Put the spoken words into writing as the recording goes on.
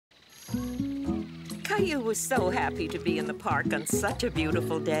Caillou was so happy to be in the park on such a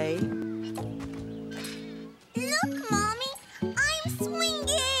beautiful day. Look, Mommy! I'm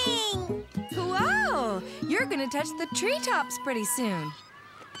swinging! Whoa! You're gonna touch the treetops pretty soon.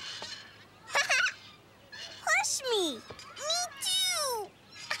 Push me! Me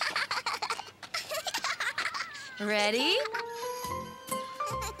too! Ready? Yay!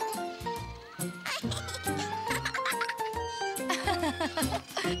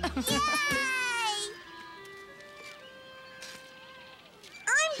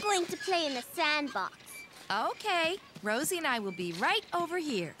 I'm going to play in the sandbox. Okay, Rosie and I will be right over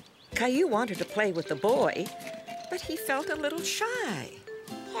here. Caillou wanted to play with the boy, but he felt a little shy.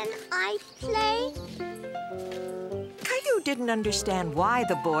 Can I play? Caillou didn't understand why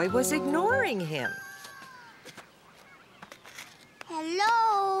the boy was ignoring him.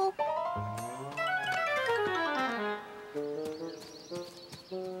 Hello?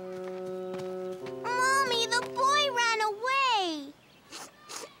 Mommy, the boy ran away.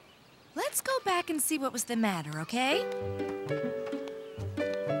 Let's go back and see what was the matter, okay?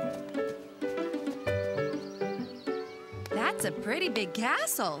 That's a pretty big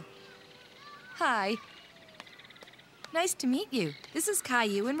castle. Hi. Nice to meet you. This is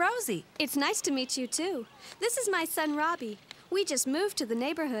Caillou and Rosie. It's nice to meet you, too. This is my son, Robbie. We just moved to the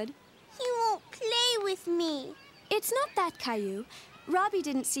neighborhood. He won't play with me. It's not that, Caillou. Robbie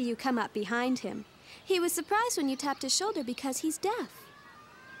didn't see you come up behind him. He was surprised when you tapped his shoulder because he's deaf.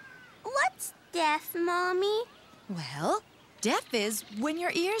 What's deaf, Mommy? Well, deaf is when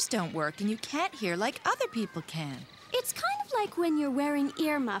your ears don't work and you can't hear like other people can. It's kind of like when you're wearing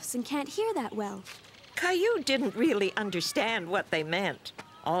earmuffs and can't hear that well. Caillou didn't really understand what they meant.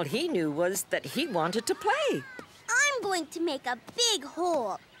 All he knew was that he wanted to play. I'm going to make a big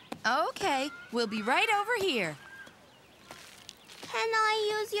hole. Okay, we'll be right over here. Can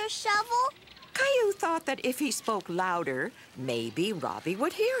I use your shovel? Caillou thought that if he spoke louder, maybe Robbie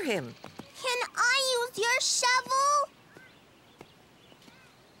would hear him. Can I use your shovel?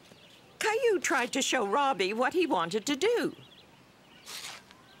 Caillou tried to show Robbie what he wanted to do.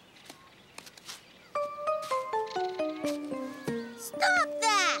 Stop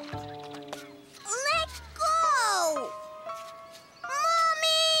that! Let go!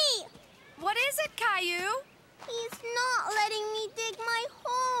 Mommy! What is it, Caillou? He's not letting me dig my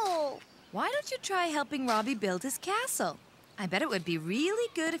hole. Why don't you try helping Robbie build his castle? I bet it would be really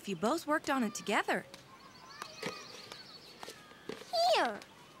good if you both worked on it together. Here.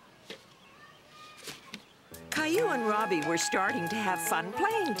 Caillou and Robbie were starting to have fun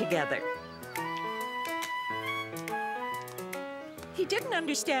playing together. He didn't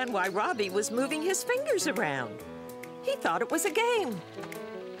understand why Robbie was moving his fingers around. He thought it was a game.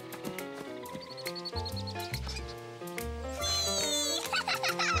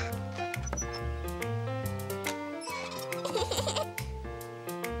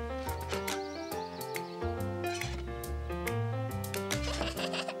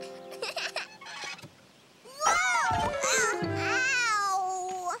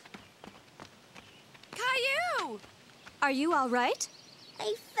 Ow! Caillou! Are you all right?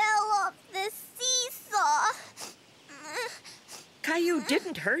 I fell off the seesaw. Caillou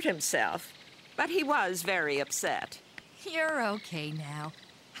didn't hurt himself, but he was very upset. You're okay now.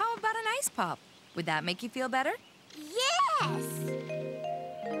 How about an ice pop? Would that make you feel better? Yes!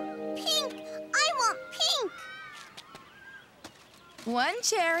 Pink! I want pink! One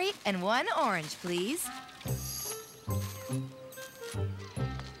cherry and one orange, please.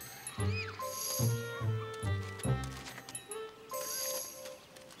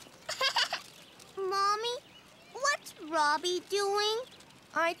 Mommy, what's Robbie doing?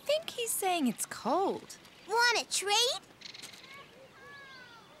 I think he's saying it's cold. Want to trade?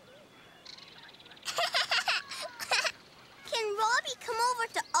 Can Robbie come over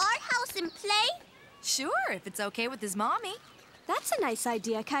to our house and play? Sure, if it's okay with his mommy. That's a nice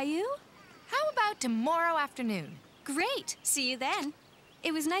idea, Caillou. How about tomorrow afternoon? Great. See you then.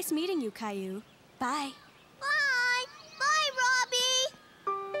 It was nice meeting you, Caillou. Bye. Bye! Bye, Robbie!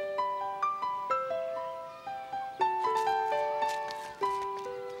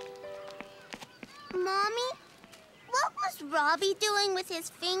 Mommy, what was Robbie doing with his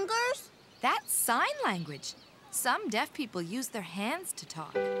fingers? That's sign language. Some deaf people use their hands to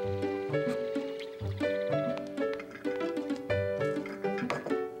talk.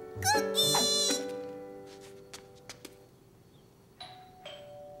 Cookie!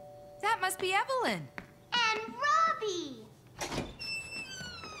 That must be Evelyn. And Robbie!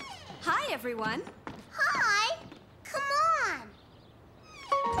 Hi, everyone. Hi! Come on!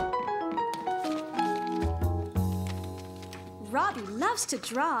 Robbie loves to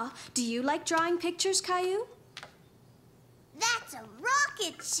draw. Do you like drawing pictures, Caillou? That's a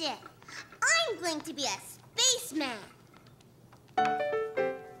rocket ship. I'm going to be a spaceman.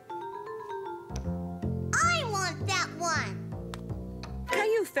 I want that one.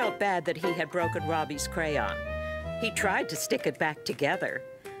 Caillou felt bad that he had broken Robbie's crayon. He tried to stick it back together,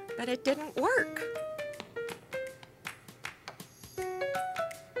 but it didn't work.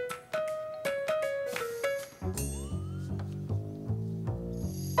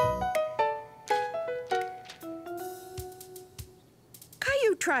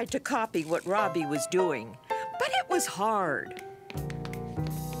 Caillou tried to copy what Robbie was doing, but it was hard.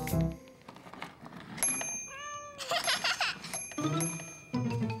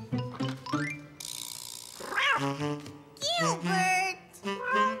 Gilbert!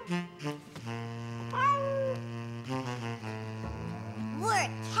 We're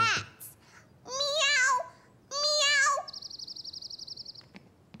cats. Meow! Meow!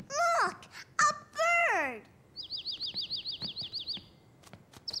 Look! A bird!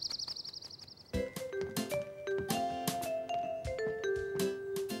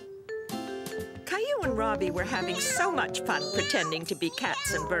 Caillou and Robbie were having so much fun pretending to be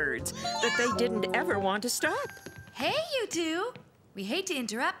cats and birds that they didn't ever want to stop. Hey, you two! We hate to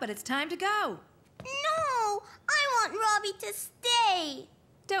interrupt, but it's time to go. No! I want Robbie to stay.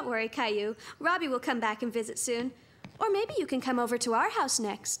 Don't worry, Caillou. Robbie will come back and visit soon. Or maybe you can come over to our house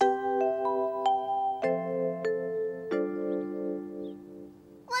next.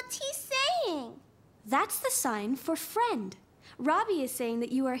 What's he saying? That's the sign for friend. Robbie is saying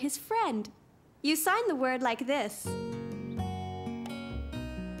that you are his friend. You sign the word like this.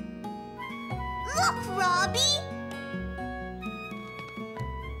 Look, Robbie!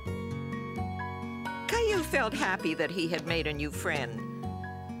 Caillou felt happy that he had made a new friend,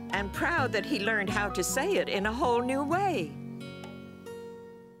 and proud that he learned how to say it in a whole new way.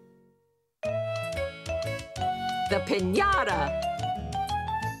 The piñata!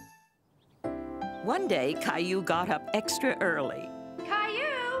 One day, Caillou got up extra early.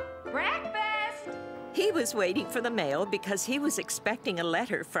 Caillou! Breakfast! He was waiting for the mail because he was expecting a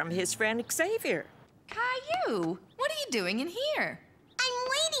letter from his friend Xavier. Caillou, what are you doing in here? I'm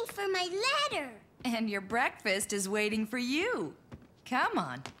waiting for my letter. And your breakfast is waiting for you. Come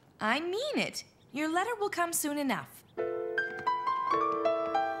on, I mean it. Your letter will come soon enough.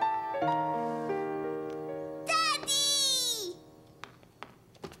 Daddy!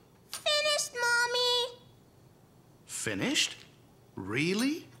 Finished, Mommy. Finished?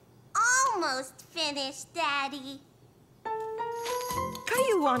 Really? Almost finished, Daddy.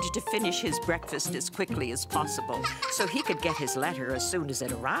 Caillou wanted to finish his breakfast as quickly as possible so he could get his letter as soon as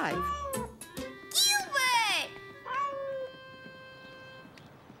it arrived. Gilbert!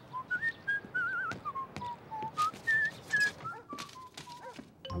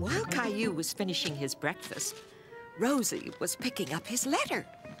 While Caillou was finishing his breakfast, Rosie was picking up his letter.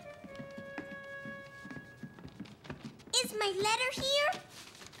 Is my letter here?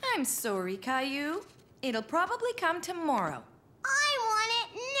 I'm sorry, Caillou. It'll probably come tomorrow. I want it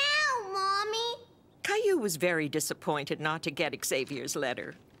now, Mommy. Caillou was very disappointed not to get Xavier's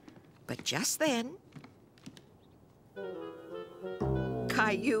letter. But just then,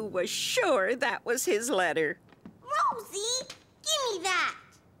 Caillou was sure that was his letter. Rosie, give me that.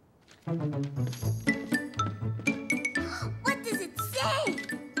 What does it say?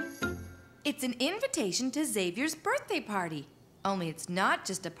 It's an invitation to Xavier's birthday party. Only it's not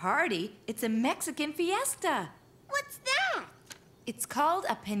just a party, it's a Mexican fiesta. What's that? It's called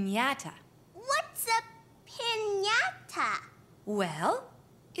a piñata. What's a piñata? Well,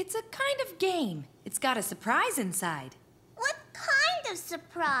 it's a kind of game. It's got a surprise inside. What kind of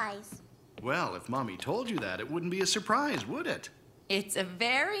surprise? Well, if Mommy told you that, it wouldn't be a surprise, would it? It's a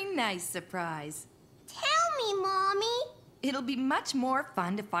very nice surprise. Tell me, Mommy. It'll be much more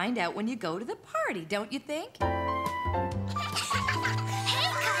fun to find out when you go to the party, don't you think? Hey,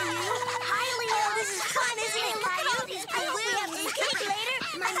 Caillou. Hi, Leo. This is fun, isn't it, Caillou? I hope we have some cake later.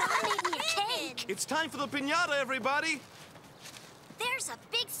 My mom made me a cake. It's time for the piñata, everybody! There's a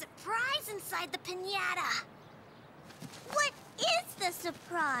big surprise inside the piñata. What is the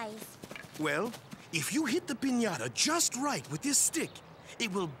surprise? Well, if you hit the piñata just right with this stick,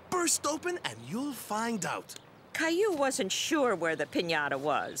 it will burst open and you'll find out. Caillou wasn't sure where the piñata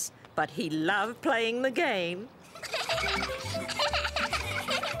was, but he loved playing the game.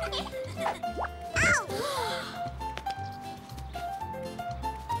 Ow!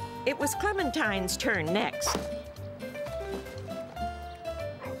 It was Clementine's turn next.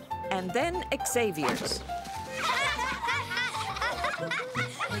 And then Xavier's.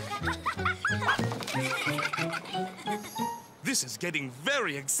 This is getting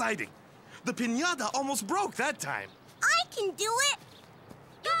very exciting. The piñata almost broke that time. I can do it.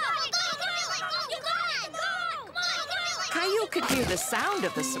 Go, go, go, come on. Caillou could hear the sound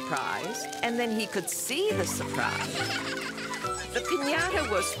of the surprise, and then he could see the surprise. The piñata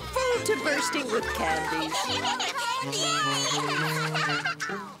was full to bursting with candies.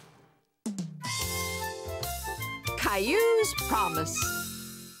 Caillou's promise.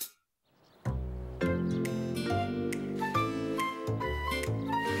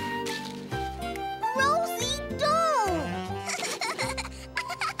 Rosie, don't!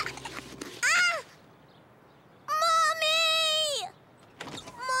 Ah! Mommy!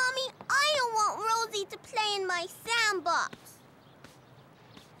 Mommy, I don't want Rosie to play in my sandbox.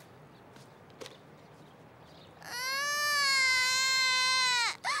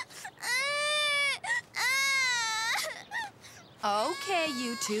 Okay,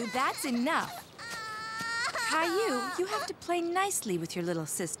 you two, that's enough. Caillou, you have to play nicely with your little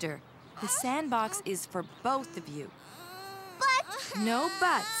sister. The sandbox is for both of you. But... No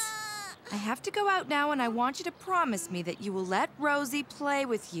buts. I have to go out now, and I want you to promise me that you will let Rosie play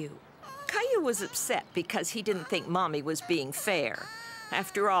with you. Caillou was upset because he didn't think Mommy was being fair.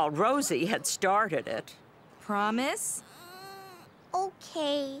 After all, Rosie had started it. Promise?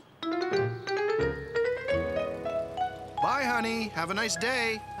 Okay. Bye, honey. Have a nice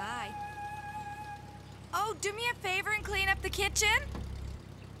day. Bye. Oh, do me a favor and clean up the kitchen?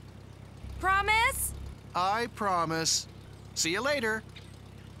 Promise? I promise. See you later.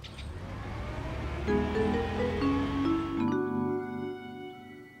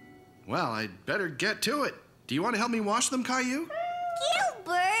 Well, I'd better get to it. Do you want to help me wash them, Caillou?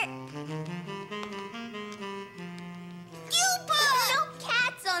 Gilbert! Gilbert! No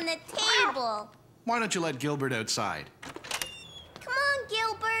cats on the table. Why don't you let Gilbert outside? Come on,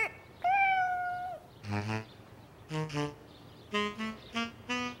 Gilbert.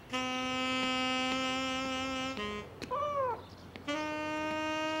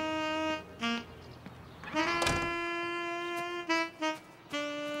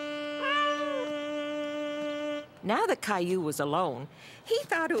 Now that Caillou was alone, he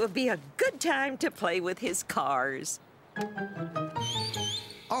thought it would be a good time to play with his cars.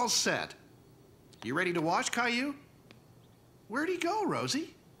 All set. You ready to wash, Caillou? Where'd he go,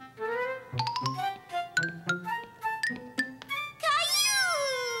 Rosie?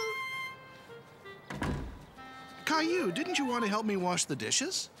 Caillou, didn't you want to help me wash the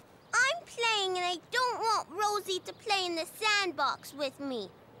dishes? I'm playing and I don't want Rosie to play in the sandbox with me.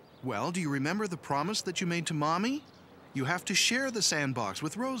 Well, do you remember the promise that you made to Mommy? You have to share the sandbox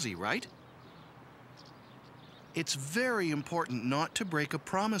with Rosie, right? It's very important not to break a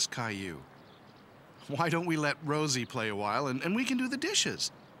promise, Caillou. Why don't we let Rosie play a while and we can do the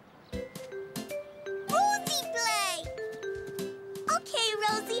dishes? Rosie play! Okay,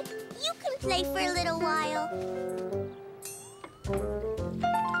 Rosie, you can play for a little while.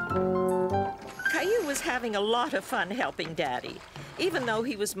 Caillou was having a lot of fun helping Daddy, even though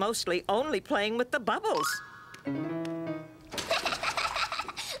he was mostly only playing with the bubbles.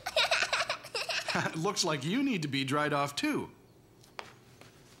 Looks like you need to be dried off too.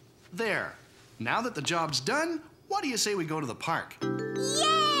 There. Now that the job's done, what do you say we go to the park?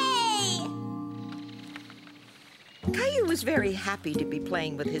 Yay! Caillou was very happy to be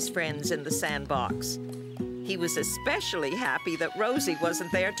playing with his friends in the sandbox. He was especially happy that Rosie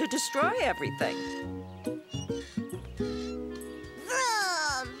wasn't there to destroy everything.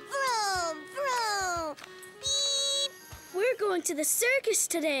 Vroom, vroom, vroom. Beep. We're going to the circus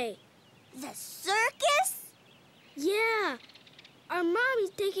today. The circus? Yeah. Our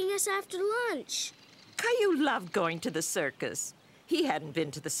mommy's taking us after lunch. Caillou loved going to the circus. He hadn't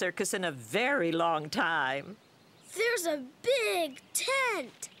been to the circus in a very long time. There's a big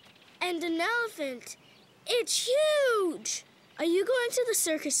tent and an elephant. It's huge. Are you going to the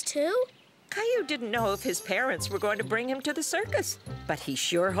circus too? Caillou didn't know if his parents were going to bring him to the circus, but he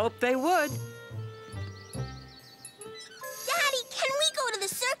sure hoped they would. Daddy, can we go to the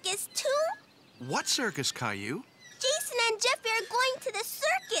circus too? What circus, Caillou? Jason and Jeffy are going to the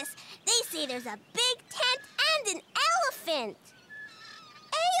circus. They say there's a big tent and an elephant.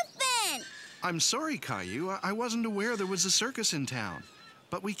 Elephant! I'm sorry, Caillou. I wasn't aware there was a circus in town.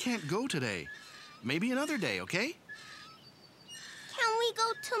 But we can't go today. Maybe another day, okay? Can we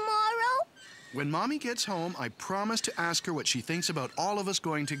go tomorrow? When Mommy gets home, I promise to ask her what she thinks about all of us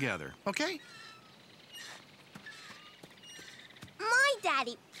going together, okay? My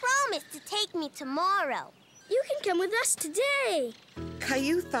daddy promised to take me tomorrow. You can come with us today.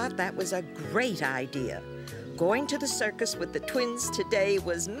 Caillou thought that was a great idea. Going to the circus with the twins today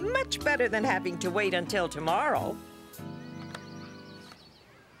was much better than having to wait until tomorrow.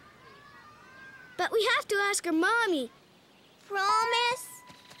 But we have to ask her mommy. Promise?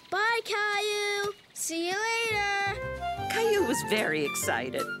 Bye, Caillou. See you later. Caillou was very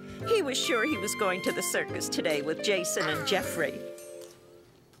excited. He was sure he was going to the circus today with Jason and Jeffrey.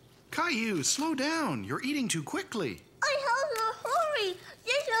 Caillou, slow down. You're eating too quickly. I have to hurry.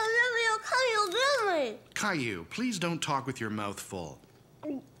 Jason and Jeffrey are coming to get me. Caillou, please don't talk with your mouth full. I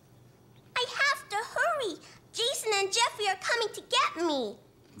have to hurry. Jason and Jeffrey are coming to get me.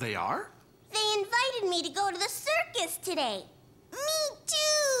 They are? They invited me to go to the circus today. Me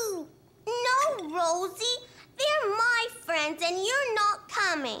too. No, Rosie. They're my friends and you're not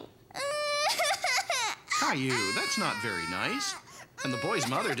coming. Caillou, that's not very nice. And the boy's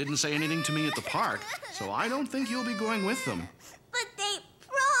mother didn't say anything to me at the park, so I don't think you'll be going with them. But they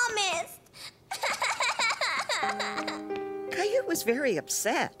promised. Caillou was very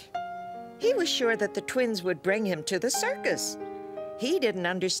upset. He was sure that the twins would bring him to the circus. He didn't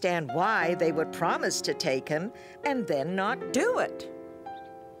understand why they would promise to take him and then not do it.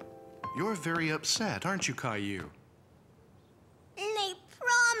 You're very upset, aren't you, Caillou? They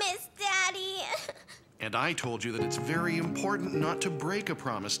promised, Daddy. And I told you that it's very important not to break a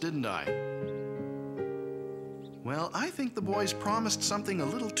promise, didn't I? Well, I think the boys promised something a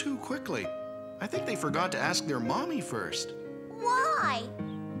little too quickly. I think they forgot to ask their mommy first. Why?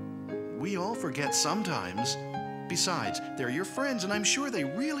 We all forget sometimes. Besides, they're your friends, and I'm sure they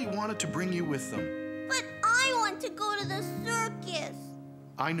really wanted to bring you with them. But I want to go to the circus.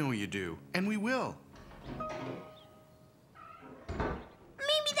 I know you do, and we will.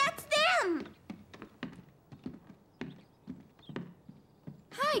 Maybe that's them.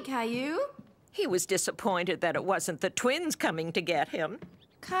 Hi, Caillou. He was disappointed that it wasn't the twins coming to get him.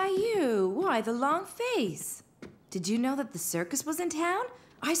 Caillou, why the long face? Did you know that the circus was in town?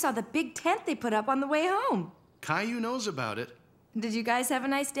 I saw the big tent they put up on the way home. Caillou knows about it. Did you guys have a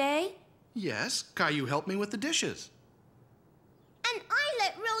nice day? Yes, Caillou helped me with the dishes. And I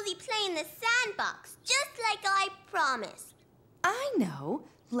let Rosie play in the sandbox, just like I promised. I know.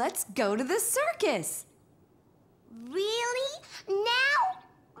 Let's go to the circus. Really? Now?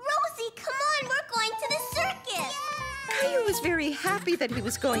 Rosie, come on, we're going to the circus. Caillou was very happy that he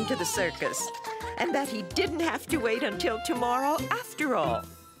was going to the circus and that he didn't have to wait until tomorrow after all.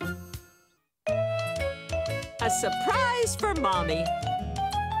 A surprise for Mommy.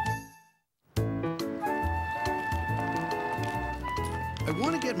 I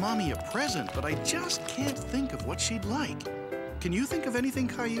want to get Mommy a present, but I just can't think of what she'd like. Can you think of anything,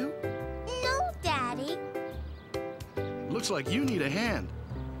 Caillou? No, Daddy. Looks like you need a hand.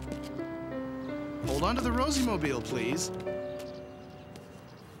 Hold on to the Rosie mobile, please.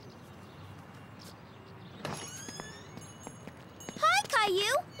 Hi,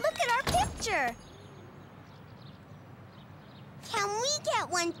 Caillou. Look at our picture. Can we get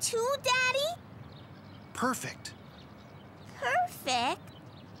one too, Daddy? Perfect. Perfect.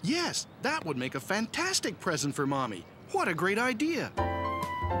 Yes, that would make a fantastic present for Mommy. What a great idea.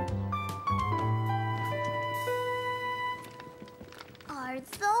 Are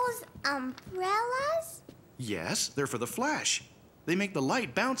those umbrellas? Yes, they're for the flash. They make the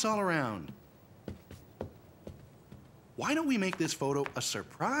light bounce all around. Why don't we make this photo a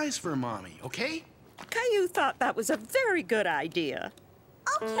surprise for Mommy, okay? Caillou thought that was a very good idea.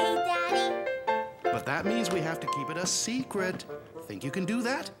 Okay, Daddy. But that means we have to keep it a secret. Think you can do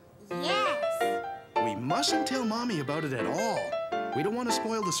that? Yes. We mustn't tell Mommy about it at all. We don't want to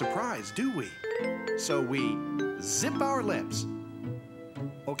spoil the surprise, do we? So we zip our lips.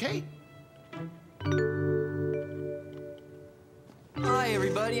 Okay? Hi,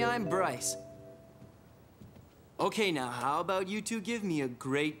 everybody. I'm Bryce. Okay, now, how about you two give me a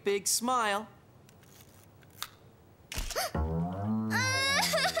great big smile?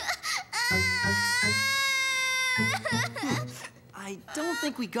 I don't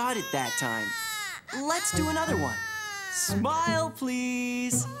think we got it that time. Let's do another one. Smile,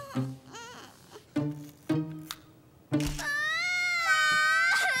 please.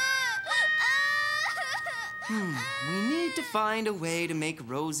 We need to find a way to make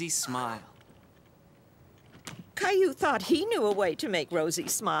Rosie smile. Caillou thought he knew a way to make Rosie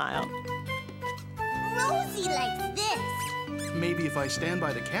smile. Rosie likes this. Maybe if I stand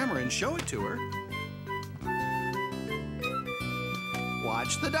by the camera and show it to her.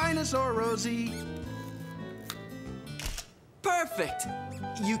 Watch the dinosaur, Rosie. Perfect!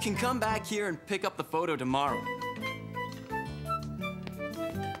 You can come back here and pick up the photo tomorrow.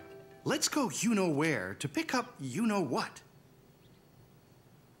 Let's go you-know-where to pick up you-know-what.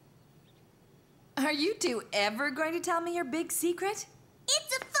 Are you two ever going to tell me your big secret?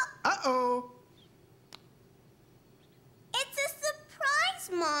 It's a Uh-oh. It's a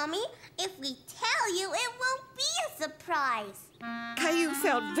surprise, Mommy. If we tell tell you, it won't be a surprise. Caillou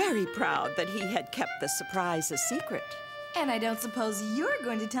felt very proud that he had kept the surprise a secret. And I don't suppose you're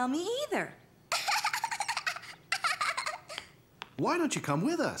going to tell me either. Why don't you come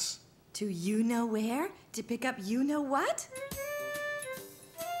with us? To you know where? To pick up you know what?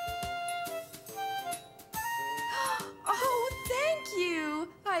 Oh, thank you!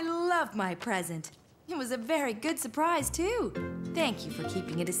 I love my present. It was a very good surprise, too. Thank you for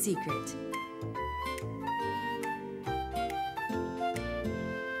keeping it a secret.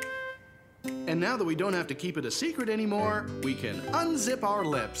 And now that we don't have to keep it a secret anymore, we can unzip our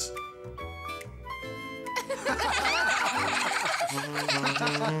lips.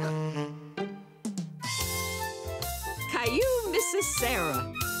 Caillou misses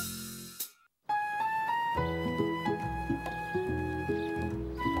Sarah.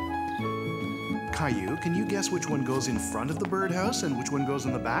 Caillou, can you guess which one goes in front of the birdhouse and which one goes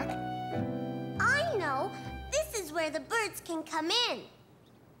in the back? I know. This is where the birds can come in.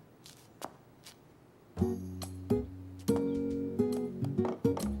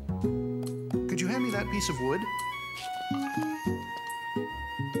 Could you hand me that piece of wood?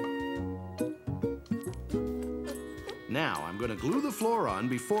 Now I'm going to glue the floor on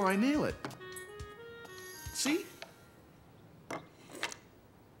before I nail it. See?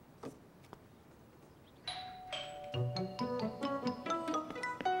 I'll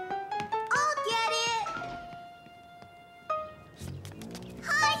get it.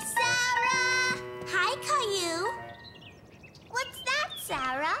 Hi, Sarah. Hi, Caillou. What's that,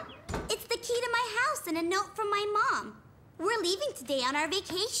 Sarah? It's the key to my house and a note from my mom. We're leaving today on our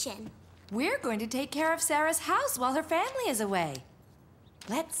vacation. We're going to take care of Sarah's house while her family is away.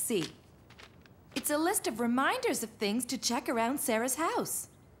 Let's see. It's a list of reminders of things to check around Sarah's house.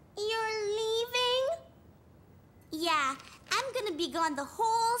 You're leaving? Yeah, I'm gonna be gone the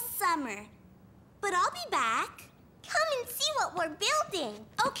whole summer. But I'll be back. Come and see what we're building.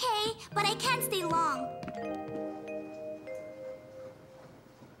 Okay, but I can't stay long.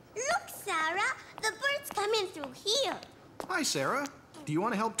 Look, Sarah, the birds come in through here. Hi, Sarah. Do you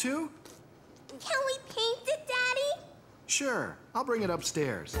want to help too? Can we paint it, Daddy? Sure. I'll bring it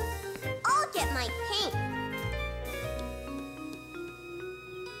upstairs. I'll get my paint.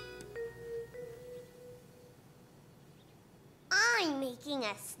 I'm making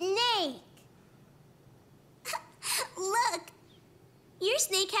a snake. Look, your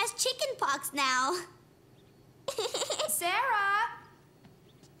snake has chicken pox now. Sarah!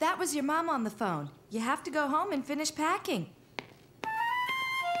 That was your mom on the phone. You have to go home and finish packing.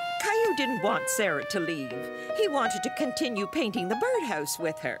 Caillou didn't want Sarah to leave. He wanted to continue painting the birdhouse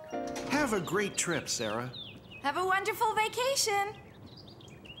with her. Have a great trip, Sarah. Have a wonderful vacation.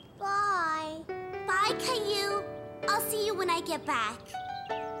 Bye. Bye, Caillou. I'll see you when I get back.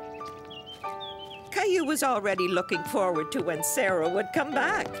 Caillou was already looking forward to when Sarah would come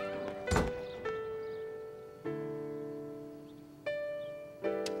back.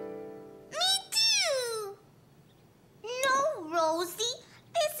 Me too! No, Rosie.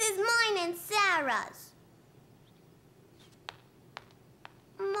 This is mine and Sarah's.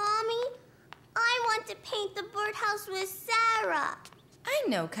 Mommy, I want to paint the birdhouse with Sarah. I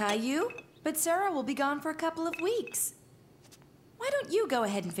know, Caillou, but Sarah will be gone for a couple of weeks. Why don't you go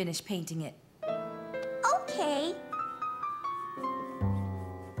ahead and finish painting it? Okay.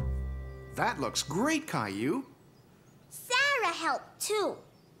 That looks great, Caillou. Sarah helped too.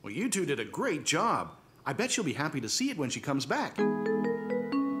 Well, you two did a great job. I bet she'll be happy to see it when she comes back.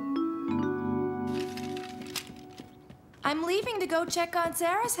 I'm leaving to go check on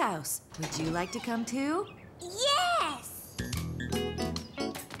Sarah's house. Would you like to come too? Yes!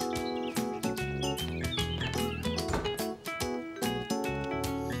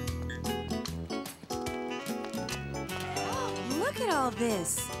 Look at all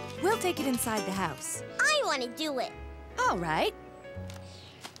this. We'll take it inside the house. I want to do it. All right.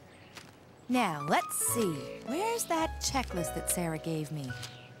 Now, let's see. Where's that checklist that Sarah gave me?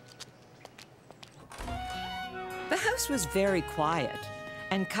 The house was very quiet,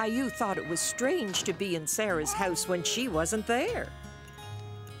 and Caillou thought it was strange to be in Sarah's house when she wasn't there.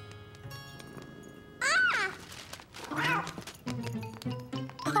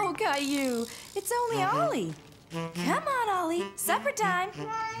 Oh, Caillou, it's only Ollie. Come on, Ollie. Supper time.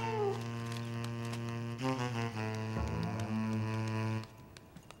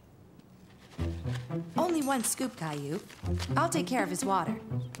 Only one scoop, Caillou. I'll take care of his water.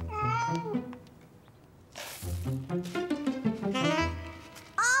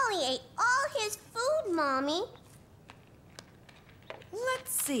 Ollie ate all his food, Mommy.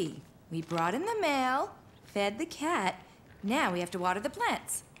 Let's see. We brought in the mail, fed the cat. Now we have to water the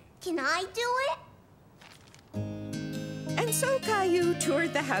plants. Can I do it? And so Caillou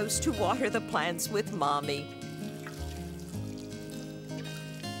toured the house to water the plants with Mommy.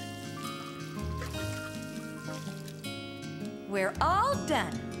 We're all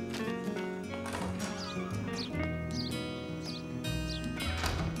done.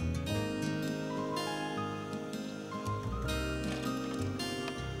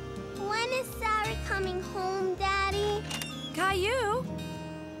 When is Sarah coming home, Daddy? Caillou,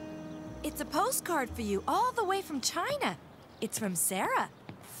 it's a postcard for you all the way from China. It's from Sarah.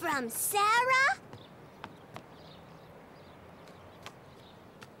 From Sarah?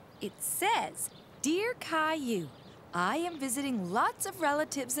 It says, "Dear Caillou, I am visiting lots of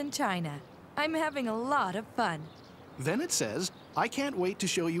relatives in China. I'm having a lot of fun." Then it says, I can't wait to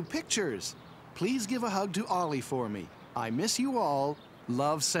show you pictures. Please give a hug to Ollie for me. I miss you all.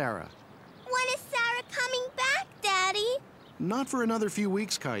 Love, Sarah. When is Sarah coming back, Daddy? Not for another few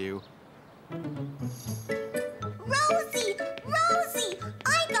weeks, Caillou. Rosie! Rosie!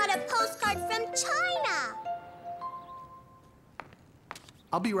 I got a postcard from China!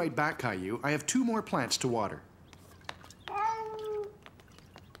 I'll be right back, Caillou. I have 2 more plants to water. Hi,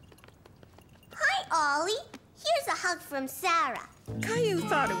 Ollie. Here's a hug from Sarah. Caillou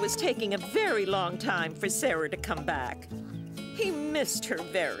thought it was taking a very long time for Sarah to come back. He missed her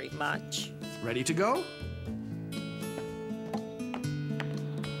very much. Ready to go?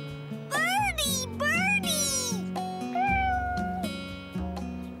 Birdie! Birdie!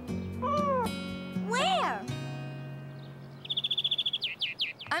 Where?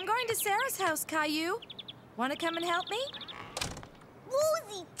 I'm going to Sarah's house, Caillou. Want to come and help me?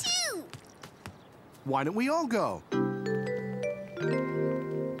 Rosie, too! Why don't we all go? Mommy,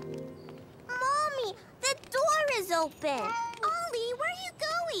 the door is open. Ollie, where are you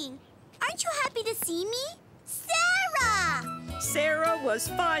going? Aren't you happy to see me? Sarah! Sarah was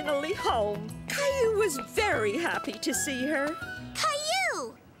finally home. Caillou was very happy to see her.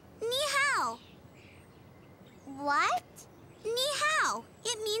 Caillou! Ni hao. What? Ni hao.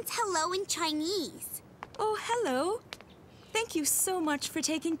 It means hello in Chinese. Oh, hello. Thank you so much for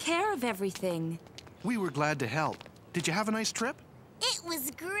taking care of everything. We were glad to help. Did you have a nice trip? It was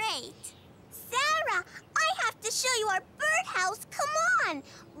great. Sarah, I have to show you our birdhouse. Come on.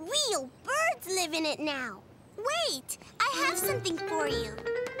 Real birds live in it now. Wait, I have something for you.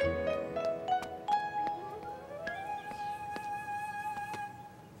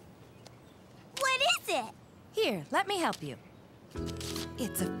 What is it? Here, let me help you.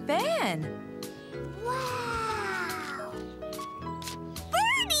 It's a fan. Wow!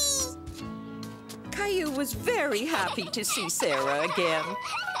 Birdie! Caillou was very happy to see Sarah again.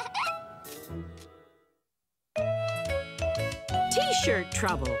 T-shirt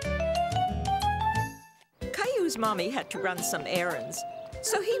trouble. Caillou's mommy had to run some errands,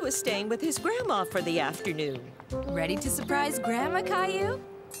 so he was staying with his grandma for the afternoon. Ready to surprise Grandma, Caillou?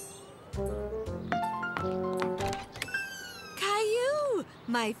 Caillou,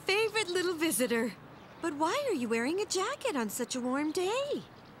 my favorite little visitor. But why are you wearing a jacket on such a warm day?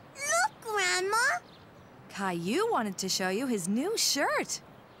 Look, Grandma. Caillou wanted to show you his new shirt.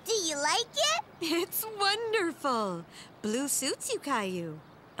 Do you like it? It's wonderful. Blue suits you, Caillou.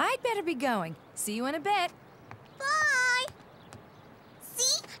 I'd better be going. See you in a bit. Bye.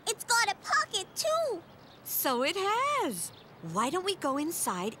 See? It's got a pocket, too. So it has. Why don't we go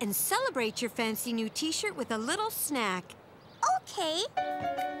inside and celebrate your fancy new t-shirt with a little snack? Okay.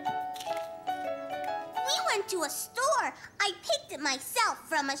 We went to a store. I picked it myself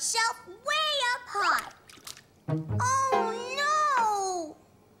from a shelf way up high. Oh, no!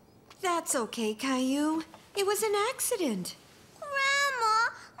 That's okay, Caillou. It was an accident. Grandma,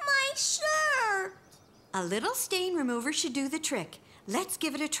 my shirt! A little stain remover should do the trick. Let's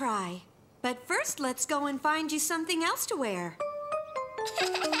give it a try. But first, let's go and find you something else to wear.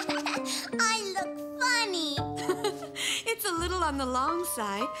 I look funny. It's a little on the long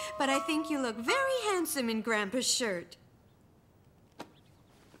side, but I think you look very handsome in Grandpa's shirt.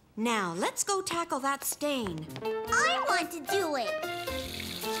 Now, let's go tackle that stain. I want to do it.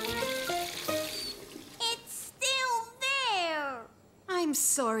 It's still there. I'm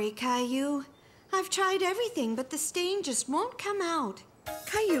sorry, Caillou. I've tried everything, but the stain just won't come out.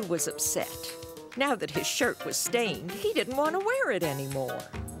 Caillou was upset. Now that his shirt was stained, he didn't want to wear it anymore.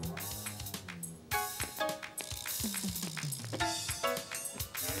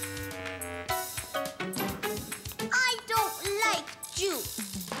 I don't like juice.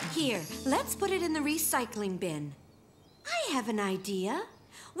 Here, let's put it in the recycling bin. I have an idea.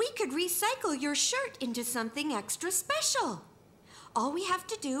 We could recycle your shirt into something extra special. All we have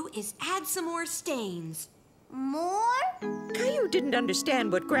to do is add some more stains. More? Caillou didn't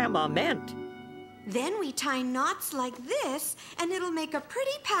understand what Grandma meant. Then we tie knots like this, and it'll make a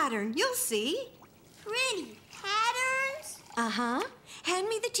pretty pattern. You'll see. Pretty patterns? Uh-huh. Hand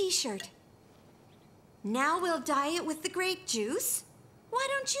me the t-shirt. Now we'll dye it with the grape juice. Why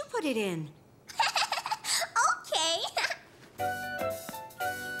don't you put it in? Okay.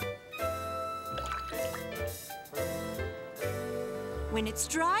 When it's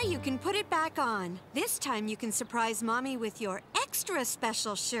dry, you can put it back on. This time you can surprise Mommy with your extra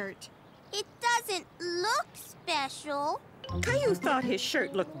special shirt. It doesn't look special. Caillou thought his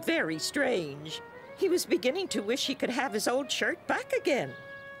shirt looked very strange. He was beginning to wish he could have his old shirt back again.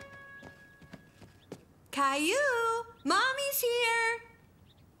 Caillou, Mommy's here.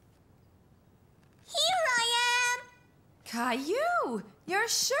 Here I am. Caillou, your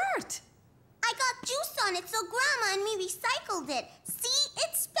shirt. I got juice on it, so Grandma and me recycled it. See,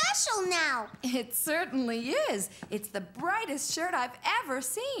 it's special now. It certainly is. It's the brightest shirt I've ever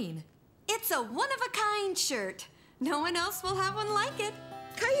seen. It's a one-of-a-kind shirt. No one else will have one like it.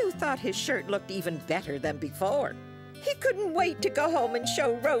 Caillou thought his shirt looked even better than before. He couldn't wait to go home and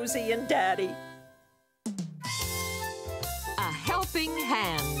show Rosie and Daddy. A helping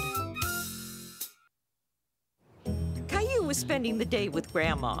hand. Caillou was spending the day with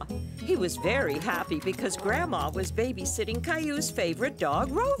Grandma. He was very happy because Grandma was babysitting Caillou's favorite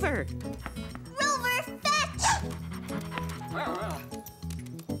dog, Rover. Rover, fetch!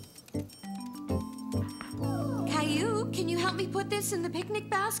 Caillou, can you help me put this in the picnic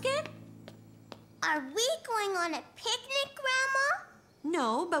basket? Are we going on a picnic, Grandma?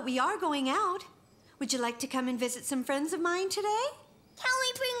 No, but we are going out. Would you like to come and visit some friends of mine today? Can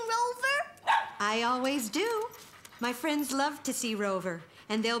we bring Rover? I always do. My friends love to see Rover,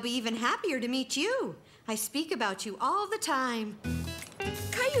 and they'll be even happier to meet you. I speak about you all the time.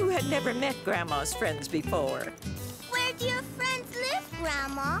 Caillou had never met Grandma's friends before. Where do your friends live,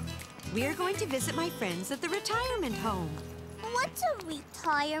 Grandma? We're going to visit my friends at the retirement home. What's a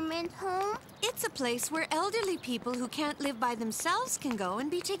retirement home? It's a place where elderly people who can't live by themselves can go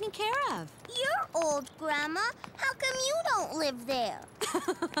and be taken care of. You're old, Grandma. How come you don't live there?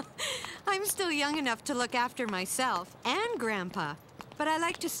 I'm still young enough to look after myself and Grandpa. But I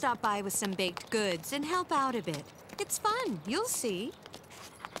like to stop by with some baked goods and help out a bit. It's fun, you'll see.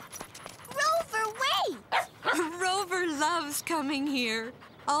 Rover, wait! Rover loves coming here.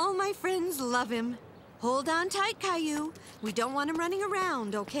 All my friends love him. Hold on tight, Caillou. We don't want him running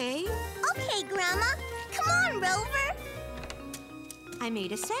around, okay? Okay, Grandma. Come on, Rover. I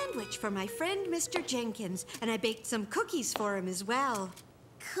made a sandwich for my friend, Mr. Jenkins, and I baked some cookies for him as well.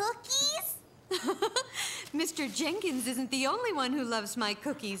 Cookies? Mr. Jenkins isn't the only one who loves my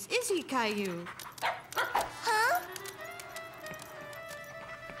cookies, is he, Caillou? Huh?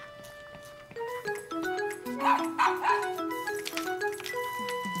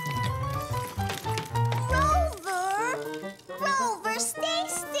 Rover! Rover, stay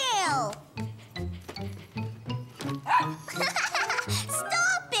still!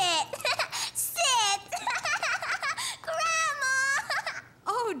 Stop it! Sit! Grandma!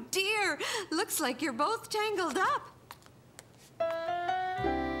 Oh, dear. Looks like you're both tangled up.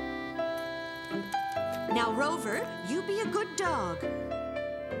 Now, Rover, you be a good dog.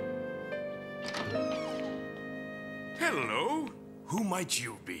 Hello. Who might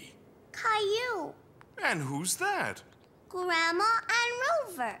you be? Caillou, And who's that? Grandma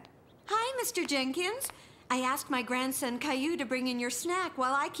and Rover. Hi, Mr. Jenkins. I asked my grandson Caillou to bring in your snack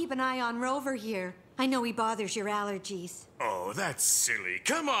while I keep an eye on Rover here. I know he bothers your allergies. Oh, that's silly.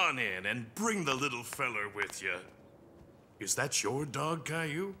 Come on in and bring the little feller with you. Is that your dog,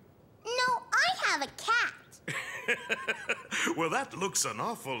 Caillou? No, I have a cat. Well, that looks an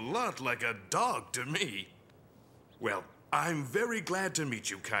awful lot like a dog to me. Well, I'm very glad to meet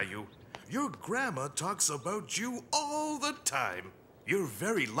you, Caillou. Your grandma talks about you all the time. You're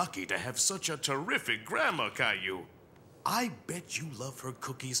very lucky to have such a terrific grandma, Caillou. I bet you love her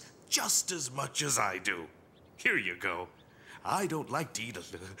cookies just as much as I do. Here you go. I don't like to eat a...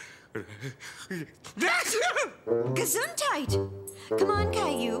 Gesundheit! Come on,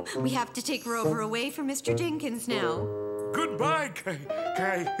 Caillou. We have to take Rover away from Mr. Jenkins now. Goodbye,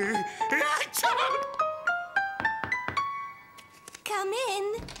 Caillou. Come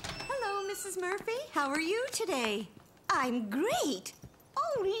in. Hello, Mrs. Murphy. How are you today? I'm great.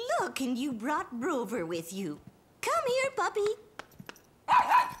 Oh, look, and you brought Rover with you. Come here, puppy.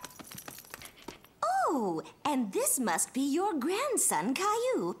 Oh, and this must be your grandson,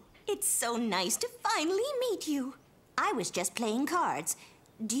 Caillou. It's so nice to finally meet you. I was just playing cards.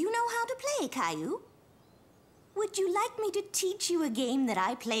 Do you know how to play, Caillou? Would you like me to teach you a game that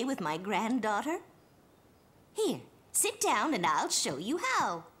I play with my granddaughter? Here, sit down and I'll show you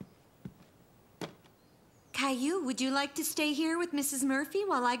how. Caillou, would you like to stay here with Mrs. Murphy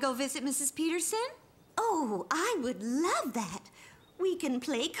while I go visit Mrs. Peterson? Oh, I would love that. We can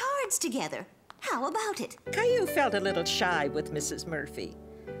play cards together. How about it? Caillou felt a little shy with Mrs. Murphy,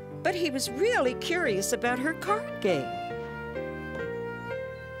 but he was really curious about her card game.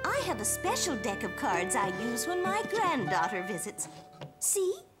 I have a special deck of cards I use when my granddaughter visits.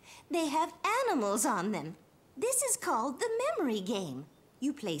 See? They have animals on them. This is called the memory game.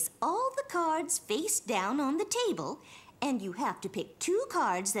 You place all the cards face down on the table, and you have to pick 2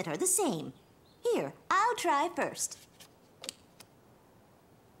 cards that are the same. Here, I'll try first.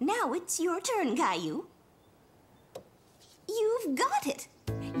 Now it's your turn, Caillou. You've got it.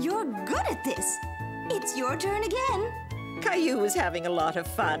 You're good at this. It's your turn again. Caillou was having a lot of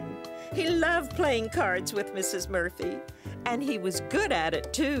fun. He loved playing cards with Mrs. Murphy, and he was good at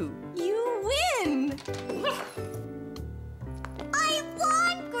it, too. You win! I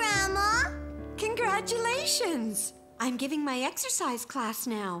won, Grandma! Congratulations! I'm giving my exercise class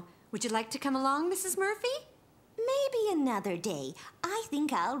now. Would you like to come along, Mrs. Murphy? Maybe another day. I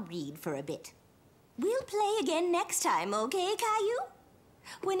think I'll read for a bit. We'll play again next time, okay, Caillou?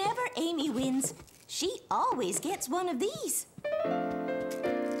 Whenever Amy wins, she always gets one of these.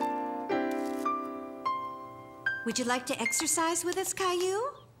 Would you like to exercise with us, Caillou?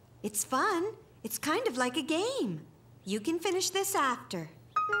 It's fun. It's kind of like a game. You can finish this after.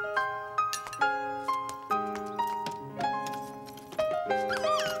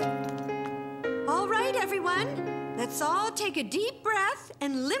 All right, everyone. Let's all take a deep breath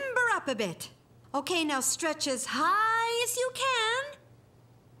and limber up a bit. Okay, now stretch as high as you can.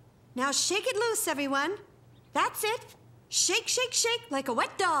 Now shake it loose, everyone. That's it. Shake, shake, shake like a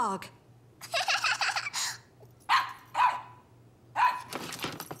wet dog.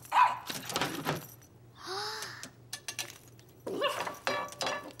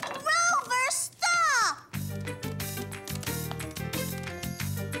 Rover, stop!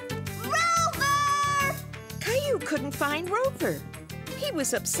 Rover! Caillou couldn't find Rover. He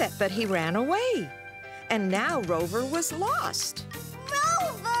was upset, but he ran away. And now Rover was lost.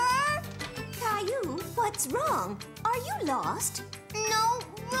 Rover! Caillou, what's wrong? Are you lost? No,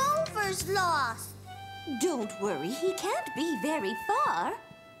 Rover's lost. Don't worry, he can't be very far.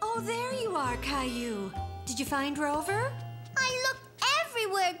 Oh, there you are, Caillou. Did you find Rover? I looked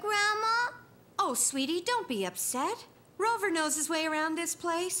everywhere, Grandma. Oh, sweetie, don't be upset. Rover knows his way around this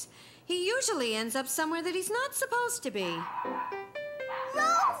place. He usually ends up somewhere that he's not supposed to be.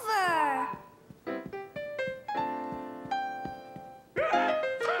 Rover!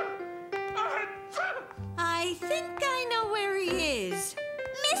 I think I know where he is.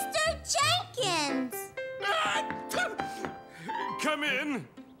 Mr. Jenkins! Come in.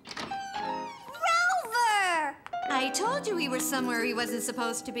 Rover! I told you he was somewhere he wasn't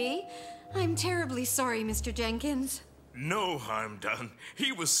supposed to be. I'm terribly sorry, Mr. Jenkins. No harm done.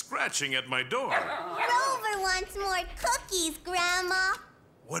 He was scratching at my door. Rover wants more cookies, Grandma.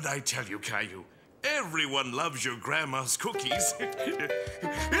 What'd I tell you, Caillou? Everyone loves your grandma's cookies.